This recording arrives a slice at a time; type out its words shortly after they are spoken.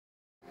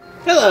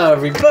Hello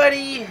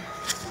everybody!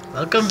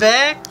 Welcome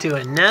back to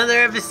another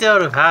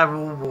episode of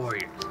Hyrule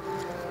Warriors.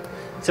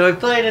 So we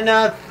played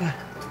enough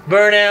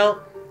Burnout.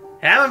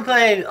 Haven't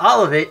played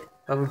all of it,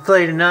 but we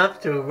played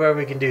enough to where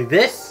we can do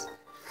this.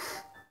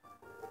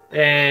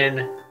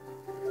 And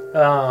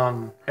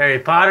Harry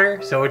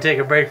Potter, so we'll take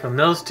a break from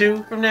those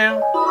two from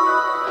now.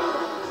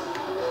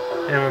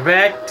 And we're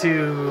back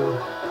to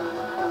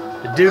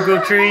the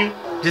Doogle Tree.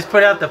 Just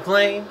put out the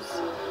flames.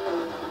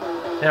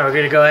 Now we're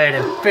gonna go ahead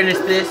and finish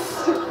this.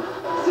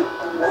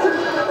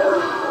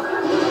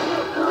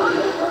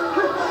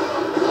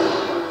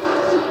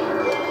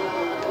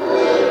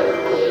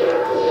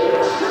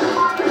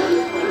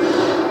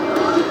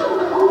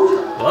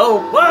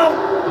 Whoa, whoa!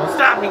 Don't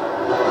stop me.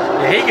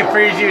 Yeah, he can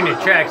freeze you in your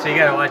tracks, so you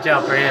gotta watch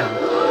out for him.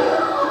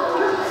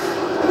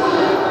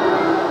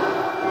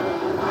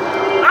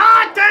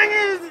 Ah, dang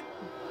it!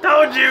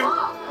 Told you!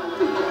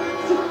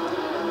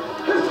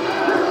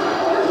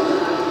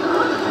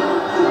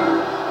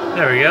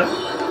 There we go.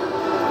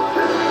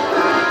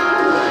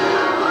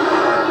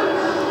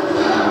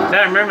 I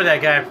remember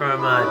that guy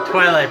from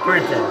Twilight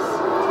Princess.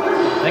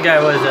 That guy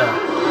was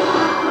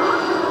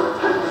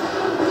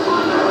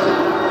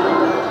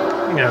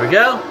there we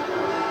go.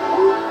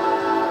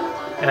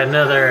 Got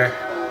another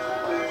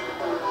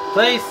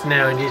place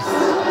now, and just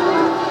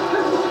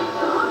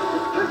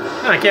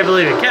I can't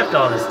believe it kept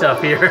all this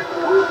stuff here.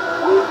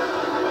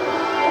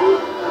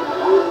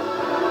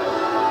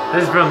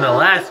 This is from the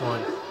last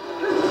one.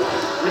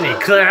 I need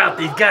to clear out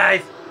these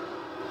guys.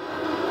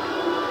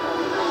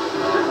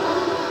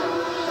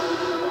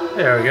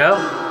 There we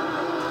go.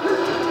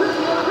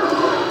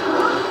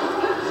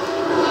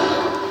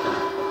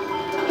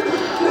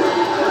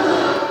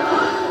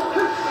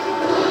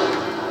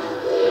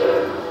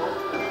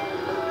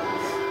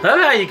 I love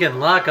how you can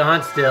lock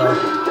on still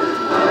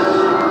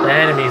the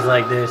enemies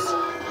like this.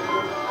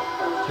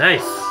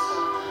 Nice.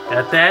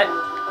 Got that?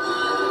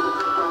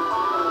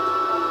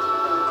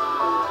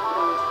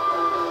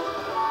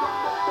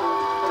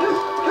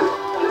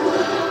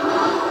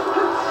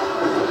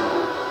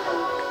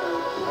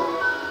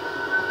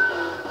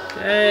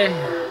 Okay.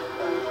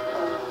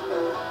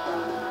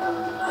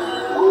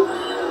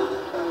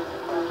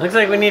 Looks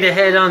like we need to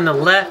head on the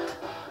left.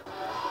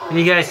 And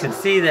you guys can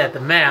see that the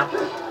map.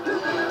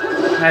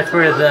 That's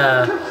where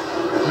the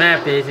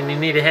map is, and you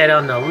need to head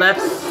on the left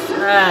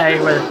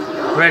side where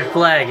the red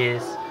flag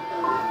is.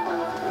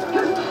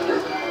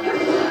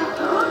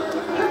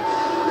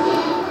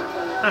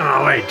 Out of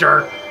my way,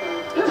 jerk.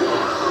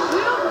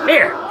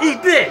 Here,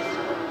 eat this.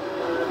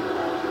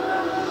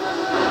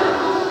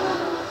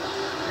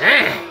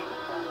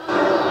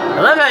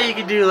 I love how you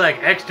can do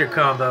like extra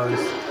combos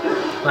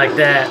like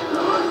that.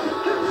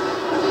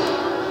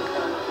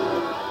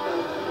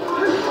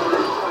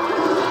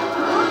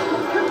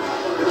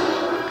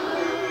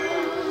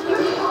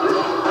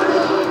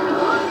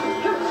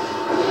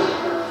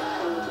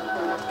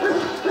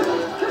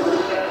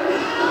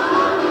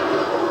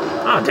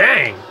 Oh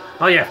dang!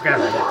 Oh yeah, I forgot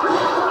about that.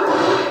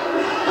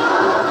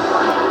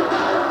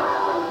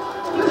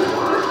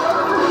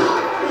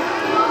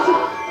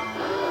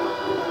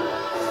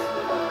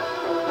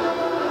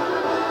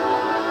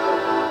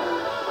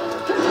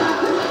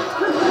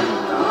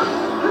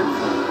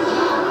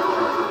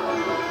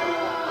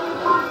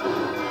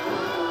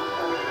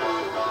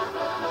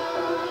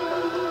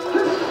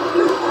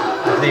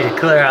 Need to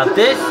clear out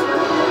this.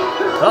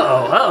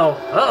 Uh-oh, uh-oh,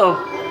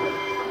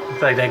 uh-oh.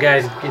 Looks like that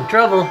guy's in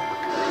trouble.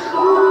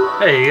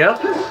 There you go.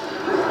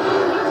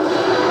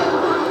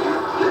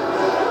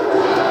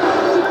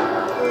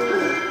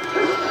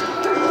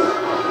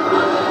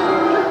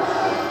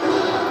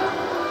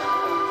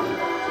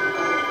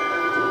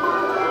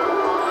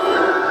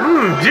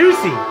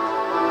 Juicy.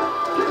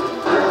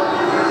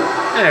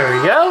 There we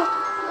go.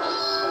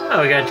 Oh,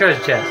 we got a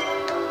treasure chest.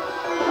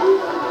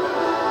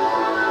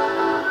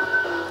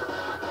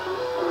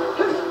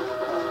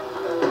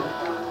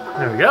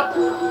 There we go.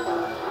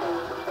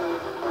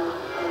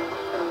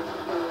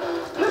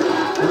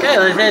 Okay,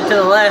 let's head to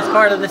the last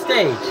part of the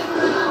stage.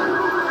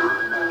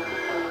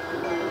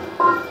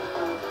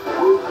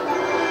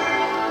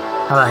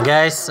 Hold on,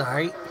 guys.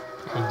 Sorry.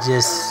 I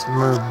just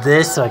moved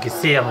this so I can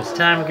see how much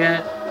time we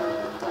got.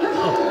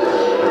 Oh.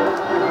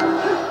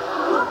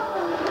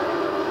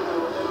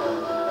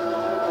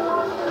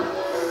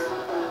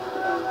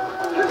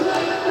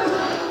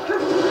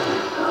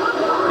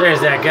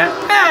 There's that guy.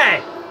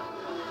 Hey!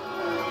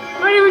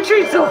 Why do you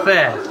retreat so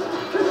fast?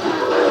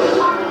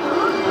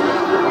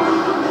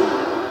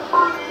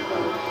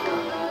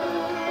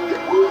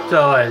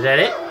 So, is that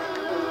it?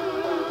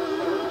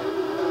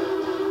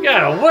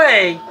 Got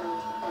away?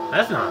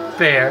 That's not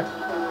fair.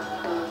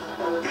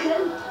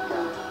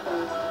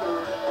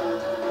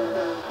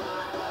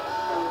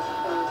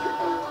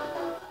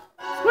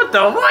 What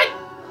the what?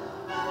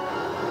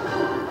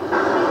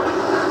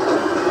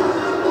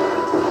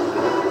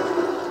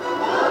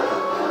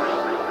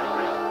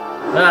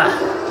 Ah,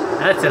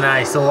 that's an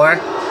eyesore.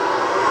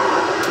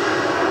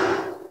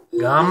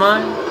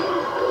 Goham?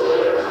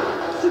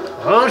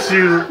 Oh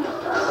shoot.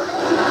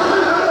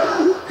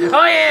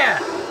 Oh yeah!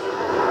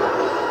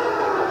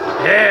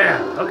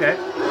 Yeah, okay.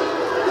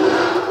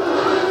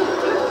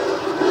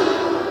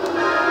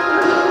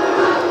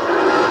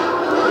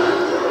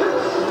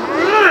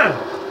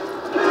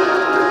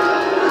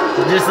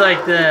 Just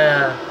like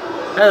the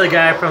other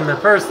guy from the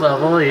first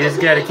level, you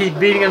just gotta keep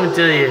beating him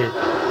until you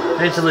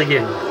eventually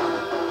get him.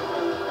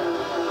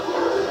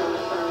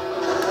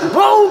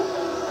 Whoa!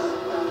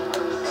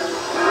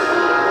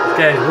 This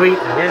guy's weak.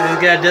 I guess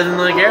this guy doesn't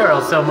like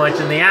arrows so much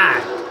in the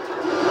eye.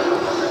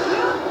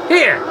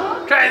 Here,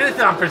 try this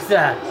on for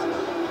size.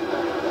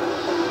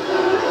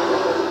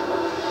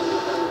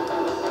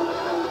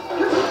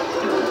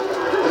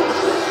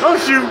 Oh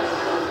shoot!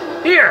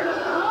 Here!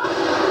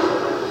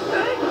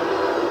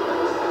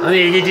 Let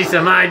me get you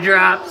some eye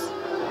drops.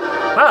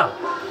 Oh,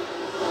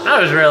 that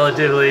was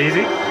relatively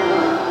easy. I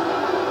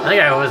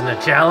think I wasn't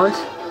a challenge.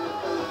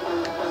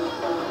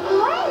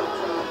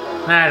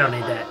 I don't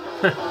need that.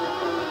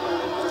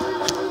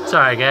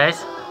 Sorry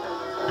guys.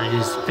 I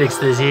just fixed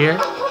this here.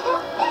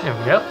 There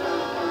we go.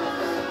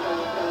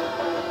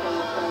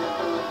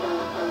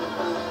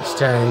 Which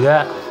time we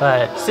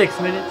got? 6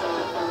 minutes.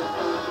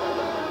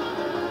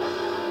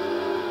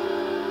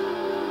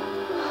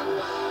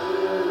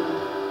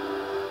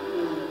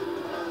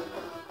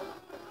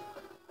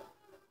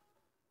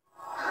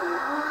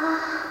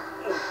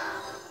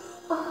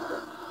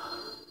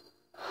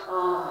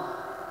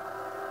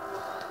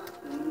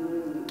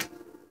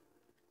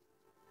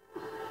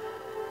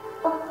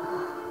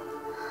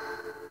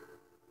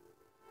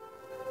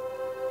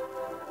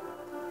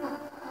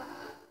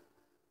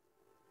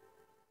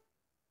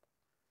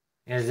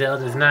 And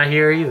Zelda's not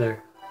here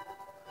either.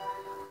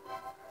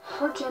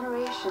 For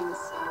generations,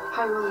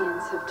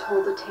 Hyruleans have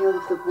told the tale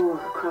of the war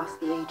across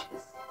the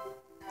ages.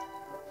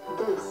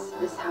 This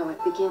is how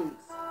it begins.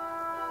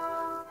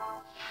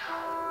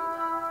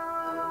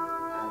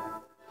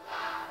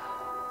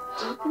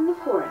 Deep in the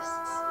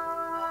forests,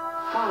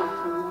 far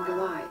from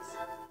mortal eyes,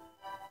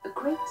 a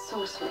great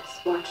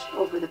sorceress watched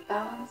over the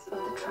balance of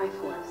the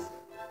Triforce.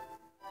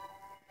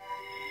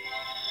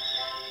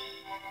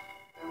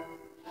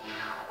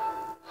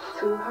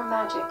 Through her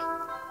magic,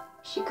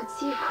 she could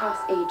see across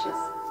ages,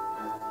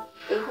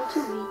 able to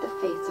read the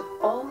fates of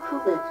all who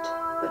lived,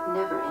 but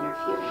never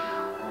interfering.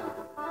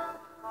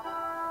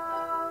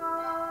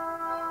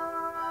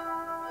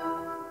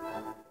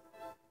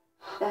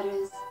 That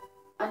is,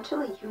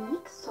 until a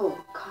unique soul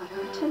caught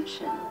her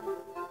attention.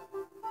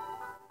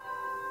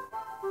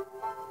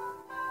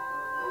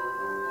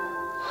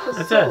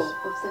 The soul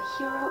of the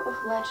hero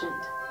of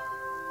legend,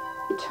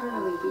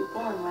 eternally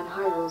reborn when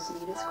Hyrule's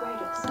need is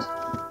greatest.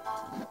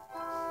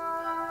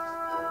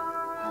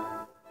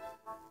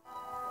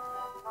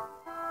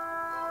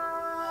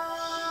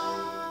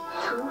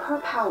 Through her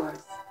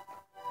powers,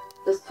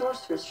 the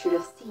sorceress should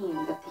have seen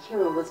that the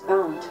hero was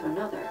bound to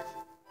another.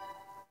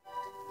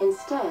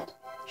 Instead,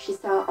 she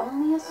saw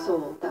only a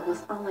soul that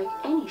was unlike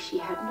any she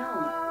had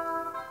known.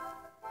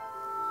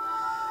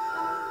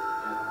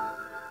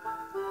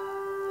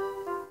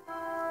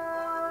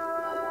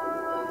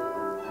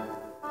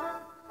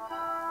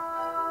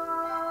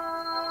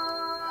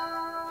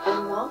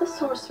 And while the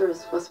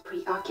sorceress was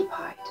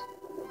preoccupied,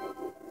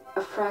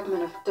 a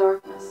fragment of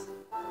darkness,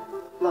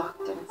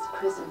 locked in its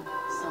prison,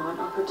 saw an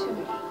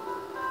opportunity.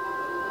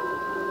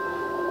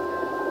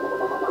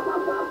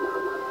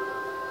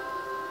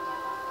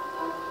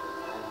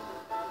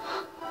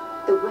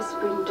 The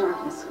whispering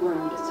darkness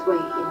wormed its way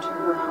into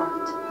her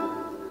heart.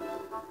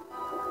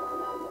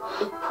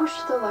 It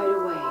pushed the light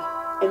away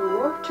and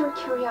warped her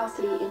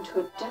curiosity into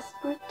a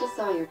desperate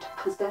desire to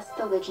possess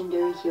the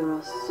legendary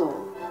hero's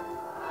soul.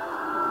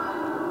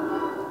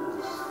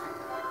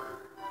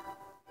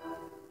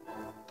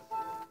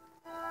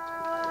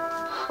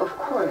 Of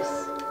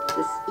course,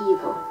 this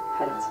evil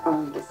had its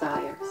own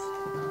desires.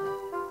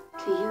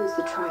 To use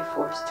the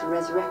Triforce to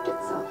resurrect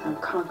itself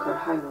and conquer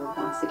Hyrule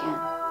once again.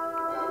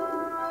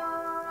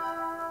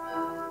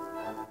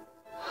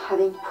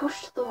 Having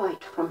pushed the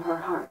light from her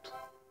heart,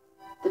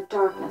 the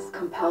darkness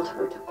compelled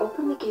her to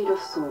open the Gate of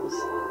Souls,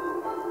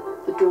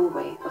 the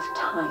doorway of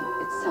time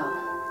itself.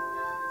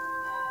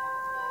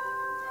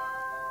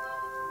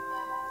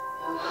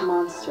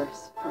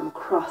 Monsters from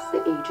across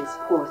the ages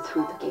pour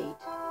through the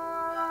gate,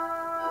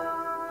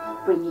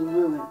 bringing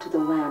ruin to the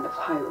land of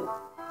Hyrule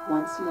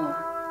once more.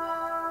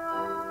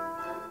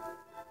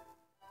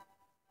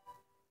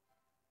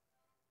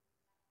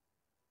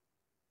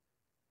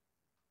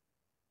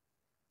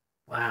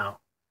 Wow.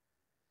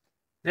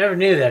 Never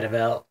knew that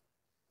about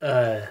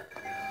the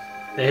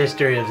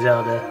history of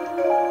Zelda.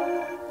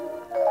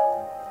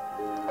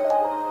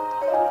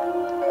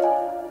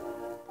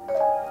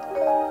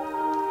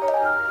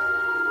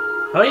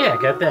 Oh yeah,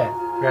 got that.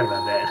 Forgot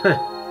about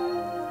that.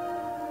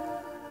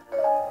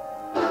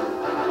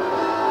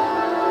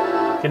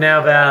 Can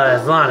now battle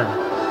as Lana.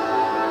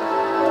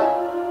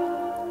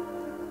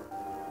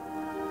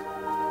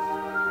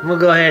 We'll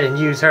go ahead and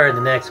use her in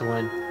the next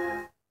one.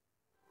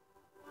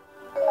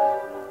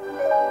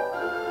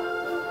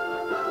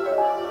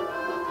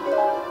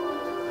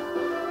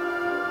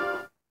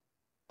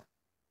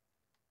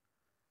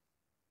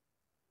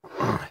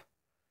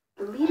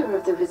 leader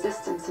of the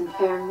resistance in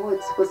Faron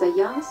Woods was a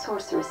young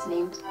sorceress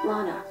named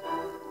Lana.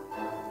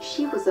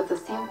 She was of the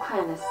same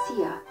clan as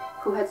Sia,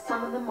 who had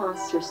summoned the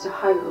monsters to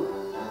Hyrule.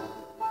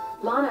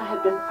 Lana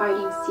had been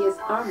fighting Sia's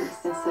army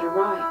since it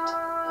arrived.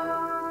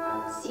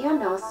 Sia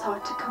now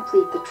sought to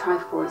complete the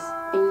Triforce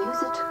and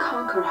use it to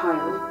conquer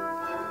Hyrule.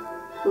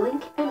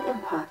 Link and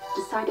Impa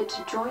decided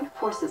to join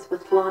forces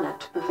with Lana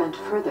to prevent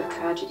further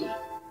tragedy.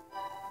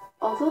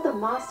 Although the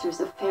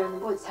monsters of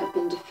Faron Woods had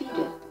been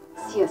defeated,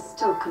 Sia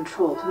still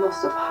controlled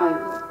most of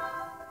Hyrule.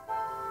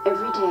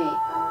 Every day,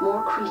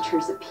 more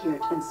creatures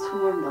appeared and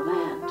swarmed the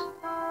land.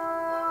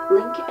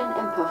 Link and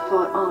Impa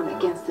fought on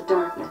against the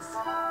darkness,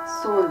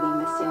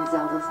 sorely missing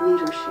Zelda's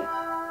leadership.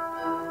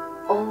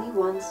 Only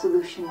one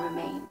solution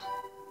remained: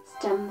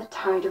 stem the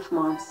tide of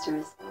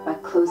monsters by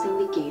closing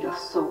the Gate of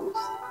Souls.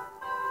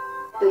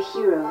 The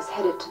heroes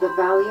headed to the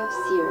Valley of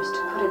Seers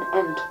to put an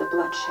end to the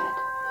bloodshed.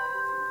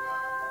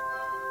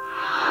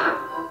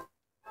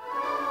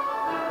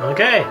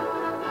 Okay.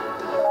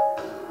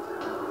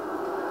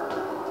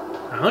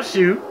 I'll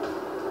shoot.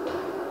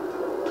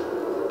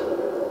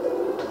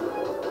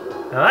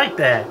 I like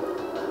that.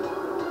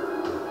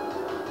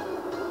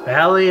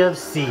 Valley of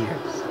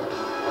Seers.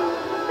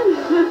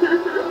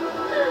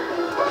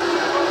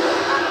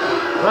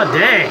 Oh,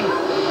 dang.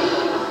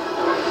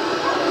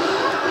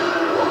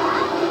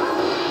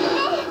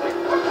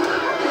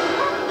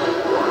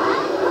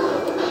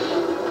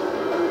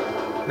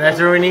 That's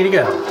where we need to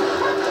go.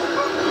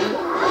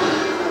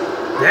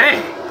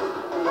 Dang.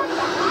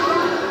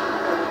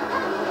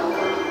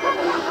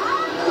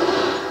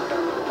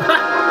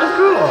 That's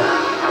cool.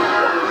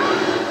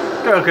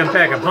 Girl can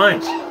pack a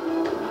punch.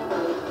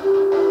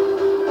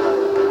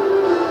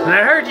 And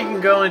I heard you can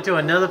go into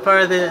another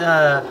part of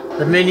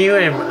the menu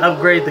and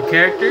upgrade the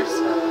characters.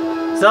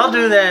 So I'll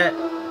do that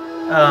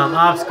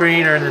off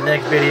screen or in the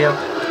next video.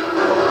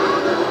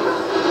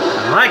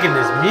 I'm liking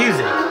this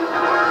music.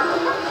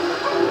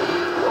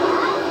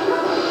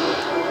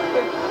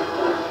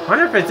 I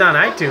wonder if it's on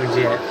iTunes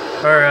yet,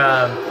 or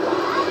I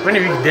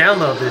wonder if you can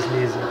download this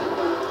music.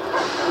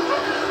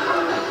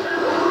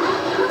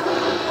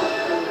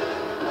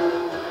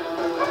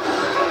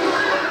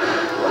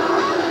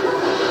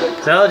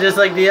 So just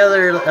like the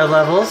other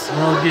levels,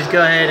 we'll just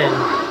go ahead and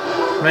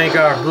make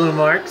our blue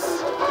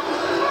marks.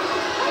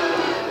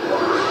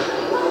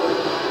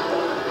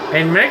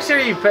 And make sure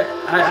you put,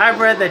 I've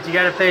read that you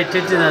gotta pay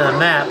attention to the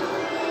map,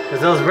 because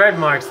those red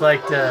marks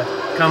like to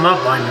come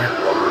up on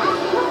you.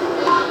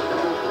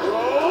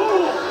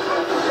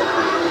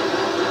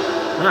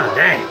 Oh,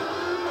 dang.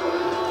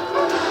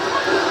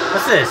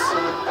 What's this?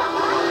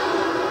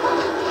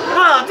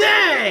 Oh,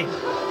 dang!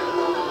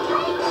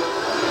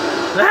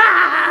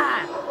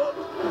 Ah!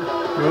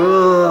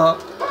 Cool.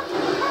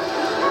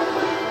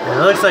 And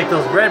it looks like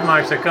those red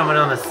marks are coming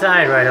on the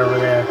side right over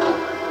there.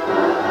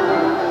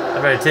 I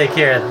better take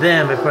care of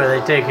them before they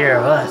take care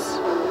of us.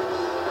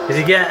 Because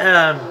you get,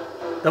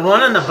 the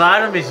one on the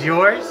bottom is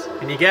yours,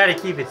 and you gotta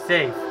keep it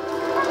safe.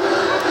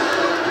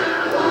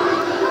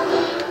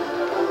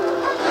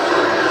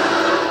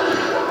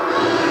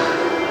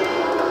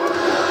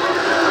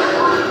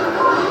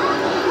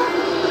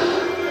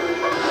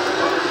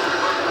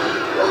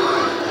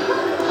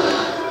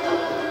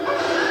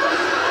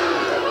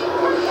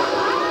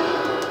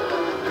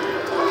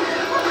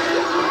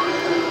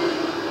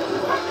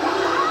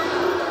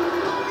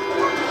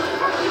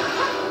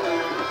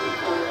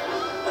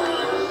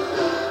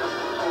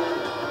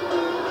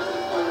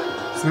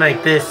 Let's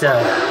make this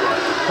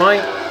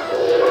point.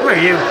 Where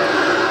are you?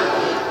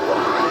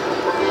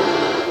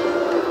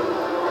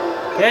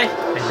 Okay,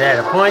 make that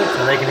a point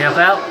so they can help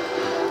out.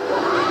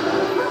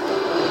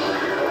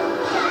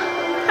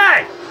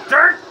 Hey,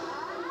 dirt!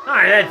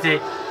 Alright, that's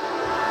it.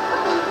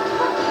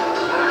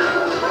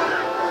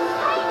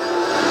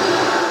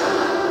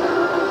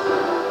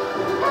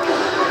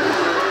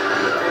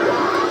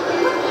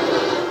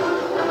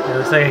 It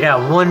looks like I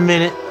got 1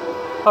 minute.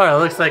 Or it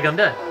looks like I'm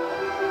done.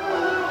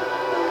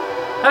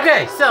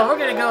 Okay, so we're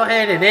gonna go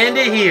ahead and end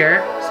it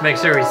here. Just make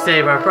sure we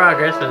save our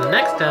progress for the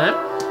next time.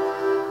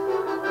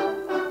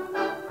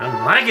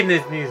 I'm liking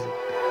this music.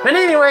 But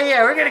anyway,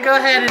 yeah, we're gonna go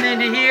ahead and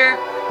end it here.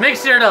 Make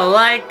sure to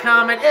like,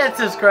 comment, and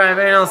subscribe,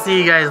 and I'll see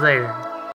you guys later.